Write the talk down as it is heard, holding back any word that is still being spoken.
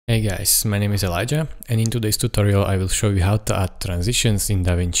Hey guys, my name is Elijah, and in today's tutorial I will show you how to add transitions in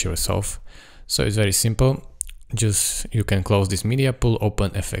Davinci Resolve. So it's very simple. Just you can close this media pool,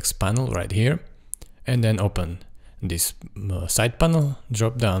 open FX panel right here, and then open this side panel,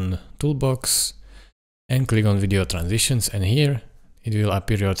 drop down toolbox, and click on video transitions, and here it will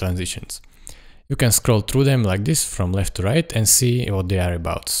appear your transitions. You can scroll through them like this from left to right and see what they are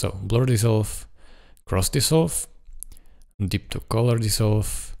about. So blur dissolve, cross dissolve, deep to color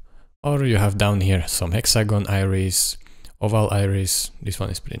dissolve, or you have down here some hexagon iris, oval iris. This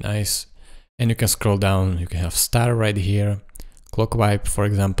one is pretty nice. And you can scroll down, you can have star right here, clock wipe for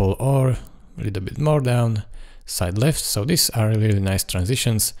example, or a little bit more down, side left. So these are really nice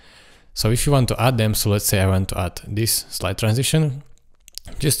transitions. So if you want to add them, so let's say I want to add this slide transition,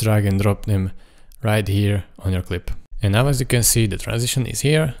 just drag and drop them right here on your clip. And now as you can see, the transition is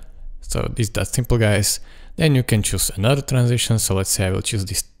here. So it's that simple, guys. Then you can choose another transition. So let's say I will choose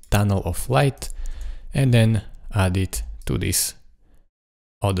this tunnel of light and then add it to this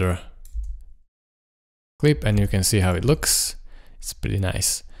other clip, and you can see how it looks. It's pretty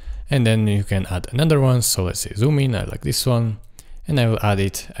nice. And then you can add another one. So let's say zoom in, I like this one, and I will add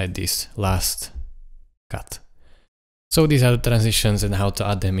it at this last cut. So these are the transitions and how to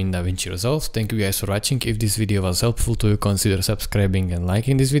add them in Davinci Resolve. Thank you guys for watching. If this video was helpful to you, consider subscribing and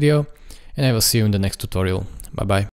liking this video, and I will see you in the next tutorial. Bye bye.